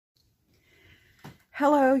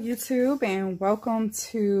Hello YouTube, and welcome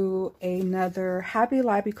to another Hobby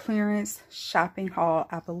Lobby clearance shopping haul.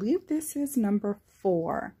 I believe this is number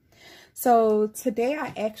 4. So today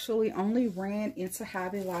I actually only ran into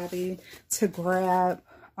Hobby Lobby to grab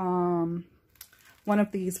one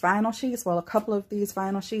of these vinyl sheets. Well, a couple of these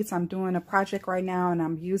vinyl sheets. I'm doing a project right now and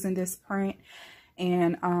I'm using this print,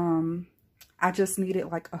 and I just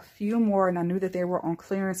needed like a few more, and I knew that they were on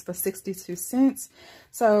clearance for 62 cents.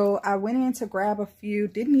 So I went in to grab a few,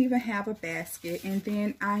 didn't even have a basket, and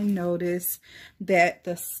then I noticed that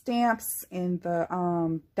the stamps and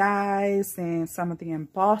the dyes and some of the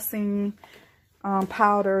embossing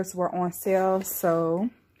powders were on sale.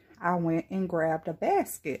 So I went and grabbed a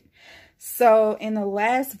basket. So in the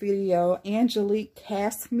last video, Angelique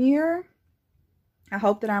Casimir, I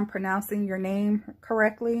hope that I'm pronouncing your name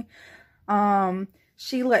correctly.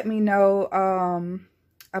 She let me know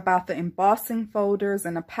about the embossing folders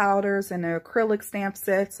and the powders and the acrylic stamp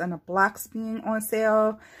sets and the blocks being on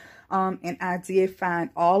sale. And I did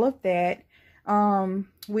find all of that.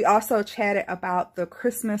 We also chatted about the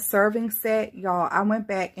Christmas serving set. Y'all, I went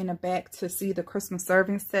back in the back to see the Christmas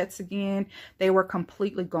serving sets again. They were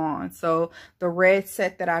completely gone. So the red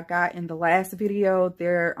set that I got in the last video,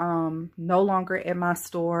 they're no longer at my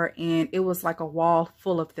store, and it was like a wall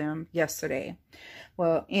full of them yesterday.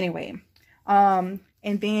 Well, anyway,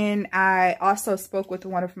 and then I also spoke with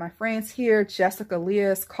one of my friends here, Jessica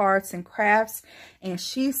Leah's Cards and Crafts, and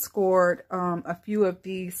she scored a few of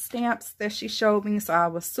these stamps that she showed me. So I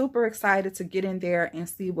was super excited to get in there and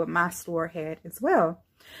see what my store had as well.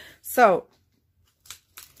 So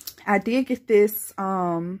I did get this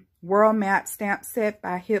World Map stamp set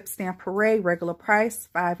by Hip Stamp Parade, regular price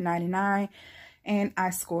 $5.99. And I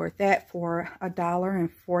scored that for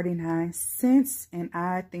 $1.49. And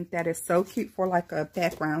I think that is so cute for like a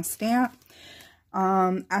background stamp.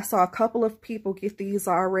 I saw a couple of people get these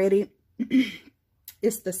already.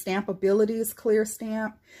 It's the Stamp Abilities clear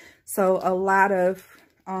stamp. So a lot of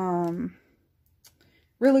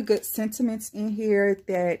really good sentiments in here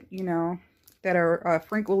that, you know, that are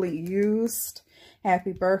frequently used.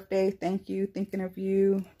 Happy birthday, thank you, thinking of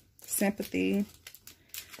you, sympathy.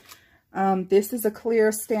 This is a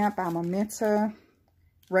clear stamp by Memento.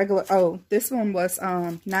 Regular, oh, this one was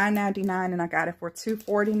 $9.99 and I got it for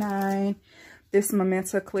 $2.49. This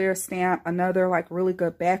Memento clear stamp, another like really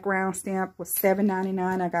good background stamp, was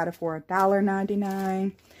 $7.99. I got it for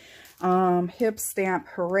 $1.99. Hip Stamp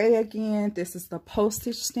Hooray again. This is the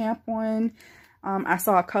postage stamp one. I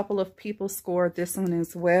saw a couple of people score this one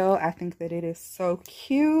as well. I think that it is so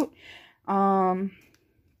cute.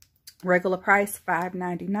 Regular price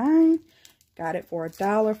 $5.99. Got it for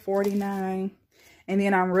 $1.49. And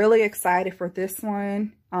then I'm really excited for this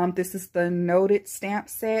one. This is the Noted stamp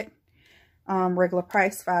set. Regular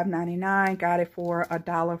price $5.99. Got it for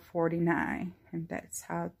 $1.49. And that's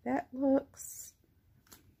how that looks.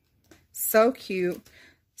 So cute.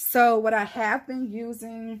 So what I have been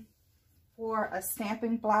using for a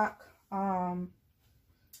stamping block,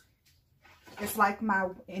 it's like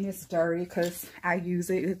and it's dirty because I use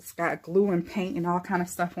it. It's got glue and paint and all kind of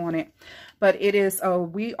stuff on it. But it is a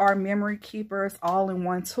We Are Memory Keepers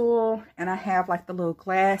all-in-one tool. And I have like the little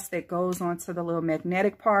glass that goes onto the little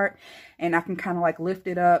magnetic part. And I can kind of like lift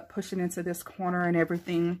it up, push it into this corner and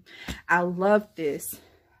everything. I love this.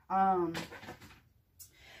 But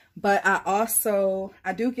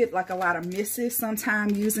I do get like a lot of misses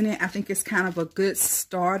sometimes using it. I think it's kind of a good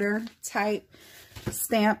starter type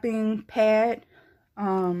stamping pad.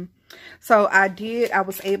 So I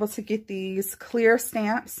was able to get these clear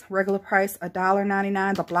stamps, regular price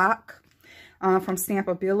 $1.99 the block, from Stamp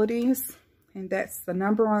Abilities, and that's the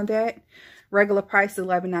number on that. Regular price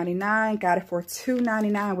 $11.99. Got it for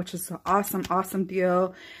 $2.99, which is an awesome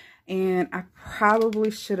deal. And I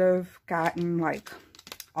probably should have gotten like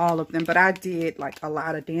all of them, but I did like a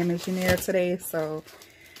lot of damage in there today, so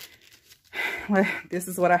well, this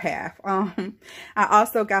is what I have. I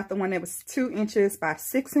also got the one that was 2 inches by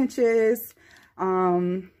 6 inches.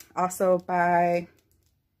 Also by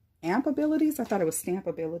Amp Abilities. I thought it was Stamp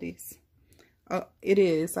Abilities. It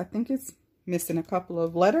is. I think it's missing a couple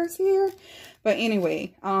of letters here. But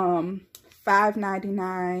anyway,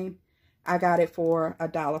 $5.99. I got it for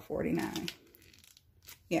 $1.49.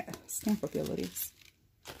 Yeah, Stamp Abilities.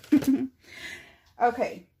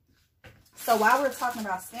 Okay. So while we're talking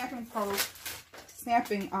about stamping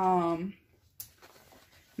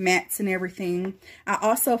mats and everything, I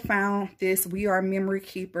also found this We Are Memory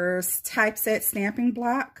Keepers typeset stamping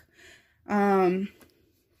block.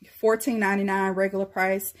 $14.99 regular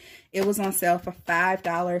price. It was on sale for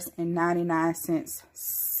 $5.99.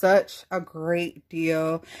 such a great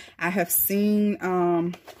deal. I have seen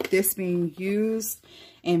this being used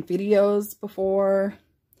in videos before,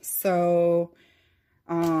 so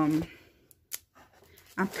I'm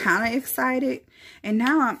kind of excited. And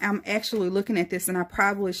now I'm actually looking at this, and I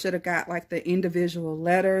probably should have got like the individual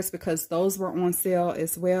letters because those were on sale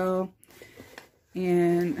as well.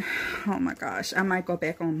 And oh my gosh, I might go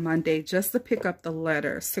back on Monday just to pick up the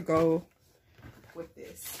letters to go with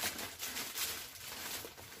this.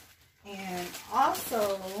 And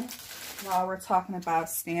also, while we're talking about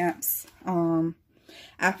stamps,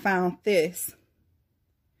 I found this.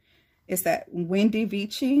 It's that Wendy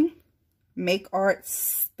Vici Make Art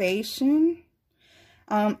Station.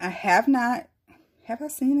 I have I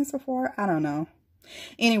seen this before? I don't know.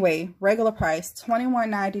 Anyway, regular price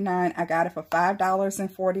 $21.99. I got it for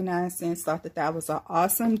 $5.49. Thought that was an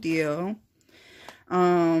awesome deal.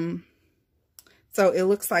 So it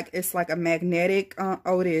looks like it's like a magnetic,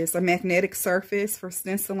 it is a magnetic surface for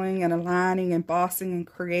stenciling and aligning, embossing, and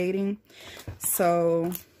creating.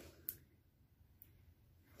 So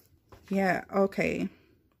yeah, okay.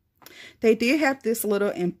 They did have this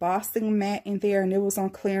little embossing mat in there, and it was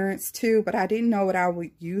on clearance too, but I didn't know what I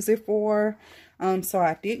would use it for. So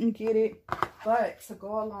I didn't get it. But to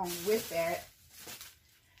go along with that,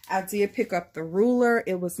 I did pick up the ruler.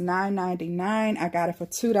 It was $9.99. I got it for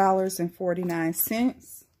 $2.49.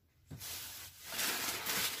 Let's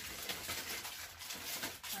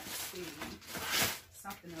see.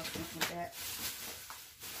 Something else in that.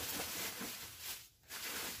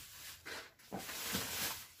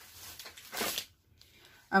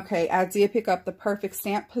 Okay, I did pick up the Perfect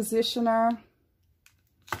Stamp Positioner.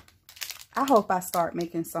 I hope I start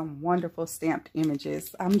making some wonderful stamped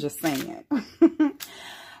images. I'm just saying.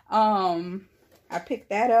 I picked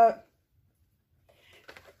that up.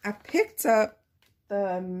 I picked up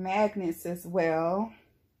the magnets as well.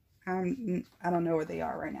 I don't know where they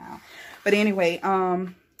are right now. But anyway,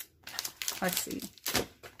 let's see.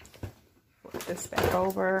 Put this back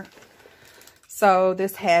over. So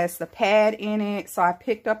this has the pad in it. So I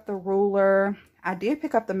picked up the ruler. I did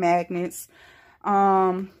pick up the magnets.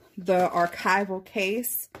 The archival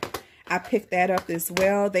case, I picked that up as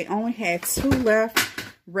well. They only had 2 left.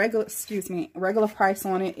 Regular price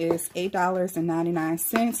on it is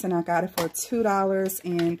 $8.99, and I got it for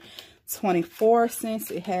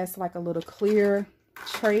 $2.24. It has like a little clear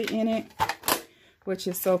tray in it, which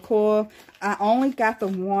is so cool. I only got the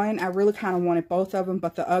one. I really kind of wanted both of them,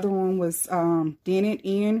 but the other one was dented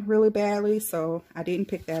in really badly, so I didn't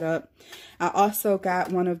pick that up. I also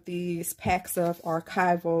got one of these packs of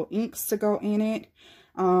archival inks to go in it.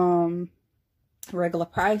 Regular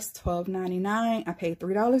price $12.99. I paid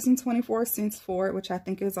 $3.24 for it, which I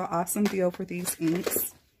think is an awesome deal for these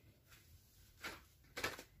inks.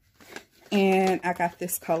 And I got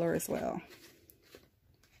this color as well.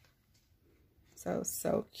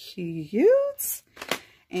 So cute.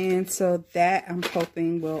 And so that I'm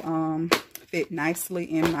hoping will fit nicely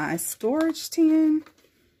in my storage tin.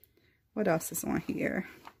 What else is on here?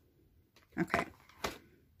 Okay.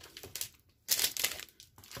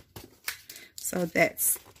 So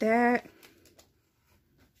that's that.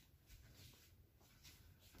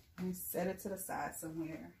 Let me set it to the side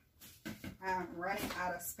somewhere. I'm running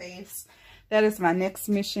out of space. That is my next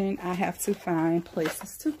mission. I have to find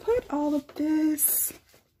places to put all of this.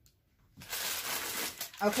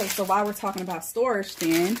 Okay, so while we're talking about storage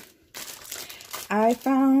then, I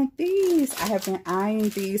found these. I have been eyeing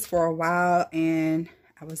these for a while, and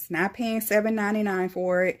I was not paying $7.99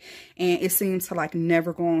 for it, and it seems to like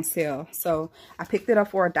never go on sale. So I picked it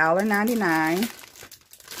up for $1.99.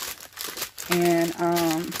 And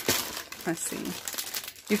let's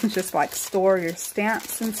see. You can just like store your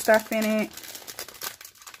stamps and stuff in it.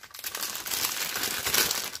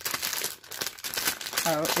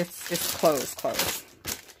 Oh, it's closed.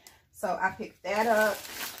 So I picked that up.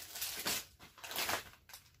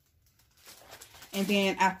 And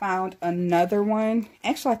then I found another one.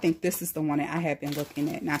 Actually, I think this is the one that I have been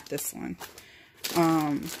looking at, not this one.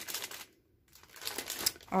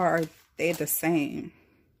 Are they the same?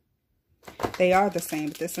 They are the same,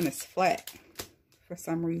 but this one is flat for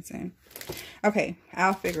some reason. Okay,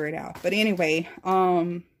 I'll figure it out. But anyway,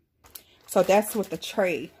 so that's what the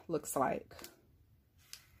tray looks like.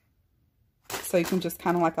 So you can just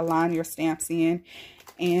kind of like align your stamps in.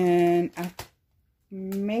 And I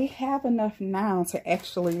may have enough now to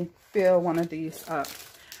actually fill one of these up.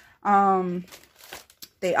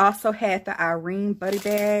 They also had the Irene Buddy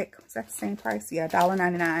Bag. Is that the same price? Yeah,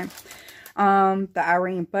 $1.99. The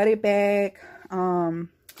Irene Buddy Bag.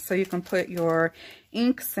 So you can put your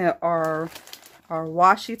inks or or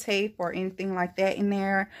washi tape or anything like that in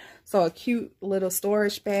there. So a cute little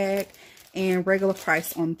storage bag. And regular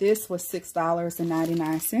price on this was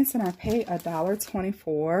 $6.99, and I paid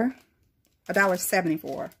 $1.74.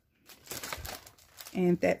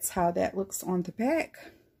 And that's how that looks on the back.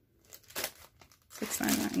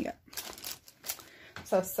 $6.99, yep.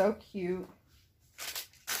 So cute.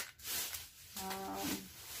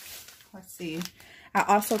 Let's see. I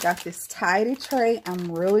also got this tidy tray.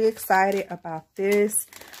 I'm really excited about this.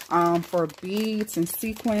 For beads and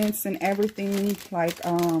sequins and everything, like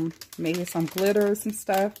maybe some glitters and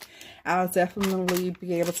stuff. I'll definitely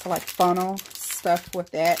be able to like funnel stuff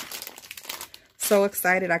with that. So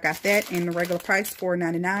excited I got that. In the regular price,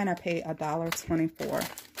 $4.99. I paid $1.24.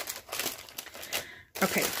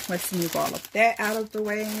 Okay, let's move all of that out of the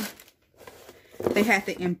way. They had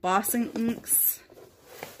the embossing inks.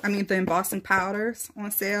 The embossing powders on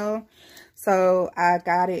sale. So I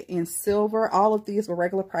got it in silver. All of these were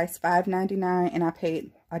regular price $5.99, and I paid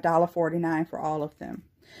 $1.49 for all of them.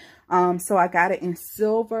 So I got it in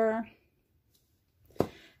silver.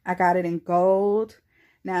 I got it in gold.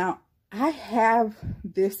 Now, I have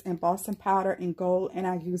this embossing powder in gold, and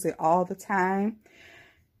I use it all the time.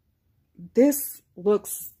 This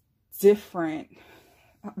looks different.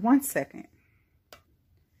 One second.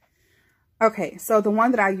 Okay, so the one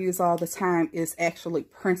that I use all the time is actually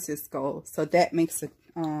Princess Gold. So that makes it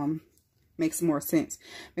makes more sense,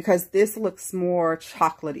 because this looks more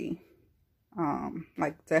chocolatey,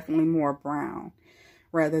 like definitely more brown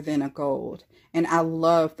rather than a gold. And I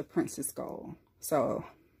love the Princess Gold. So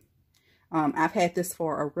I've had this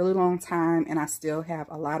for a really long time, and I still have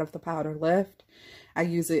a lot of the powder left. I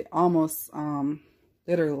use it almost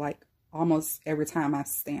literally like almost every time I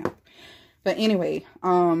stamp. But anyway,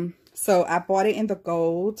 so I bought it in the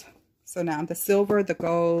gold. So now the silver, the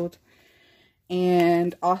gold,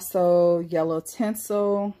 and also yellow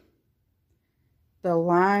tinsel, the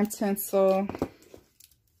lime tinsel,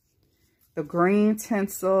 the green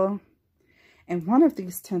tinsel, and one of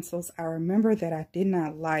these tinsels I remember that I did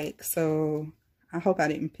not like, so I hope I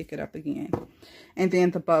didn't pick it up again. And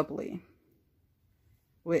then the bubbly,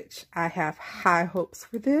 which I have high hopes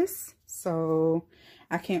for this, so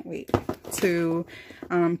I can't wait to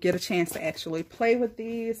get a chance to actually play with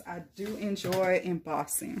these. I do enjoy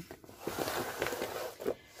embossing.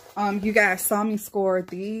 You guys saw me score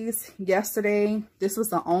these yesterday. This was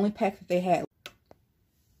the only pack that they had.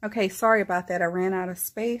 Okay, sorry about that. I ran out of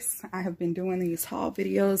space. I have been doing these haul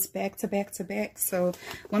videos back to back to back, so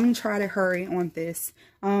let me try to hurry on this.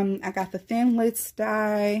 I got the thin lids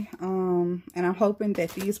die, and I'm hoping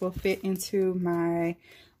that these will fit into my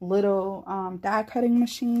little die cutting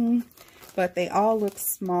machine, but they all look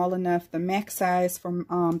small enough. The max size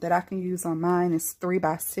from that I can use on mine is 3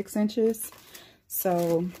 by 6 inches,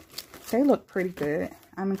 so they look pretty good.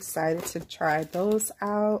 I'm excited to try those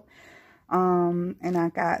out. And I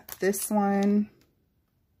got this one,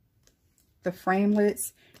 the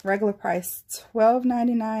framelits, regular price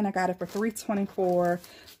 $12.99. I got it for $3.24.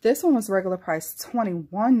 This one was regular price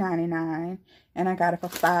 $21.99, and I got it for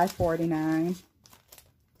 $5.49.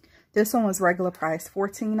 This one was regular price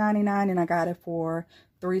 $14.99, and I got it for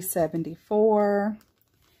 $3.74.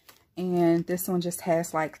 And this one just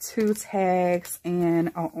has like 2 tags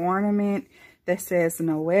and an ornament that says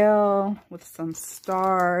Noel with some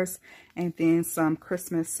stars, and then some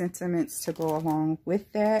Christmas sentiments to go along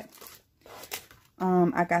with that.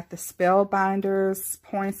 I got the Spellbinders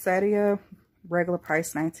poinsettia, regular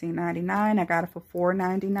price $19.99. I got it for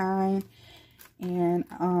 $4.99, and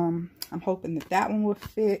I'm hoping that that one will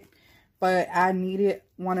fit, but I needed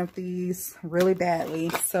one of these really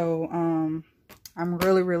badly, so I'm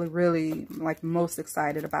really like most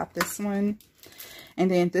excited about this one. And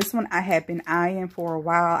then this one I had been eyeing for a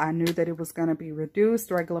while. I knew that it was going to be reduced.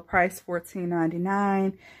 Regular price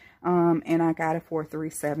 $14.99. And I got it for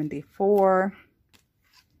 $3.74.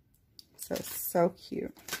 So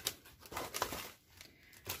cute.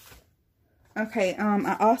 Okay,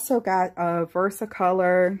 I also got a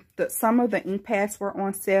Versacolor. Some of the ink pads were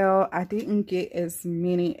on sale. I didn't get as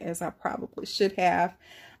many as I probably should have.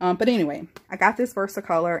 But anyway, I got this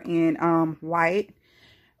Versacolor in white.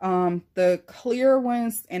 The clear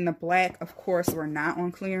ones and the black, of course, were not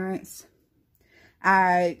on clearance.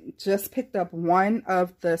 I just picked up one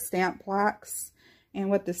of the stamp blocks. And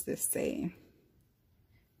what does this say?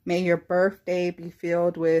 May your birthday be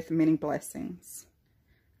filled with many blessings.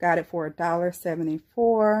 Got it for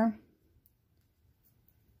 $1.74.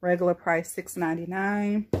 Regular price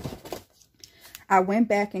 $6.99. I went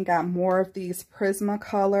back and got more of these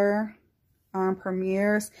Prismacolor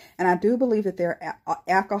premieres, and I do believe that they're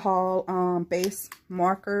alcohol based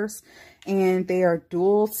markers, and they are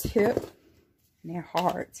dual tip, and they're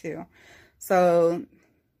hard too. So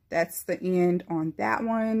that's the end on that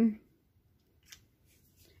one,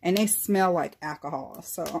 and they smell like alcohol.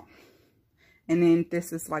 So, and then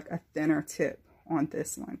this is like a thinner tip on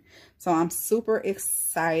this one. So I'm super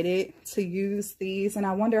excited to use these, and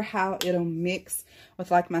I wonder how it'll mix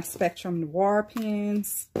with like my Spectrum Noir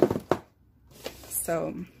pens.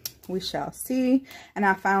 So we shall see. And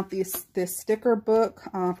I found this sticker book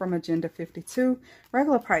from Agenda 52.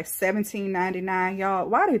 Regular price $17.99, y'all.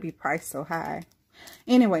 Why they be priced so high?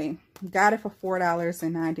 Anyway, got it for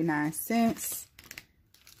 $4.99,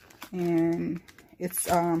 and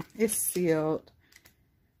it's sealed.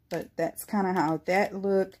 But that's kind of how that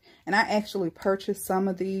looked. And I actually purchased some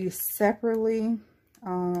of these separately.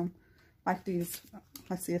 Like these,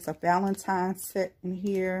 let's see, it's a Valentine's set in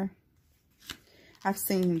here. I've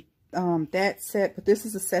seen that set, but this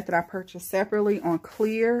is a set that I purchased separately on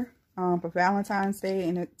clear for Valentine's Day,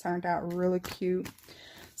 and it turned out really cute.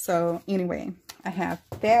 So anyway, I have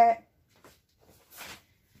that.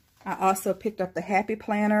 I also picked up the Happy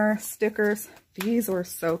Planner stickers. These were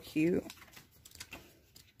so cute.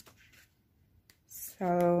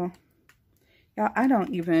 So, y'all, I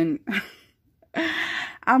don't even,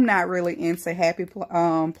 I'm not really into happy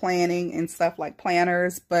planning and stuff like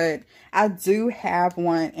planners, but I do have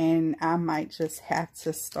one, and I might just have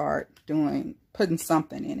to start putting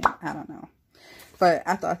something in it. I don't know. But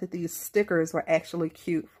I thought that these stickers were actually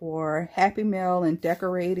cute for Happy Mail and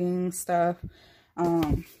decorating stuff.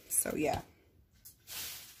 So, yeah.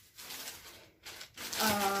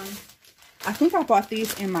 I think I bought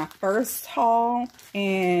these in my first haul,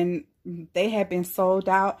 and they had been sold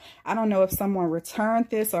out. I don't know if someone returned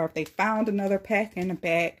this or if they found another pack in the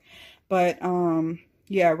back. But,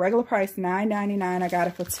 yeah, regular price $9.99. I got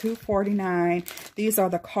it for $2.49. These are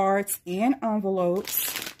the cards and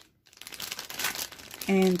envelopes.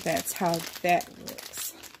 And that's how that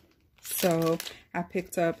looks. So, I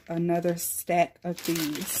picked up another stack of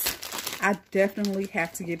these. I definitely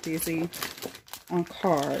have to get busy on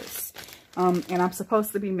cards. And I'm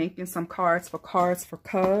supposed to be making some cards for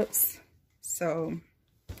Cubs. So,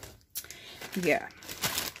 yeah.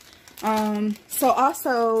 So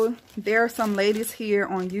also, there are some ladies here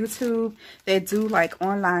on YouTube that do like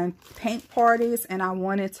online paint parties, and I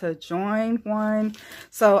wanted to join one.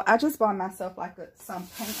 So I just bought myself like some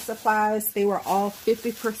paint supplies. They were all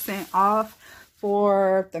 50% off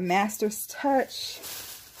for the Master's Touch,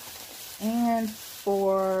 and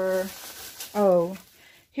for, oh,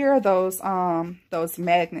 here are those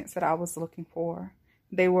magnets that I was looking for.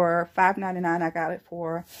 They were $5.99. I got it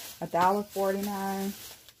for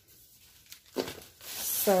 $1.49.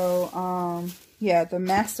 So, yeah, the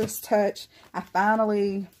Master's Touch. I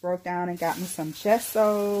finally broke down and got me some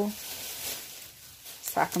gesso,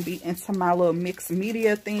 so I can be into my little mixed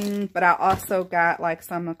media thing. But I also got like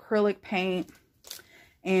some acrylic paint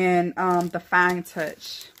and the Fine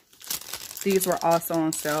Touch. These were also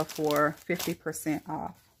on sale for 50%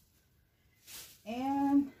 off.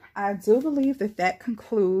 And I do believe that that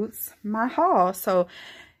concludes my haul. So,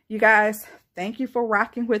 you guys, thank you for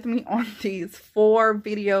rocking with me on these 4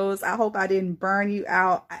 videos. I hope I didn't burn you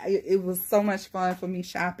out. It was so much fun for me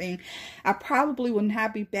shopping. I probably will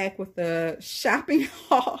not be back with the shopping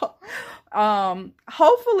haul,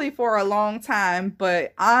 hopefully for a long time.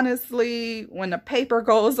 But honestly, when the paper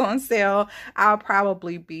goes on sale, I'll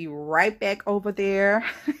probably be right back over there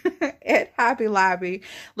at Hobby Lobby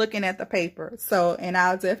looking at the paper. So, and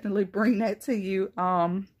I'll definitely bring that to you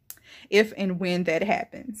if and when that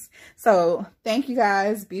happens. So, thank you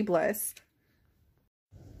guys. Be blessed.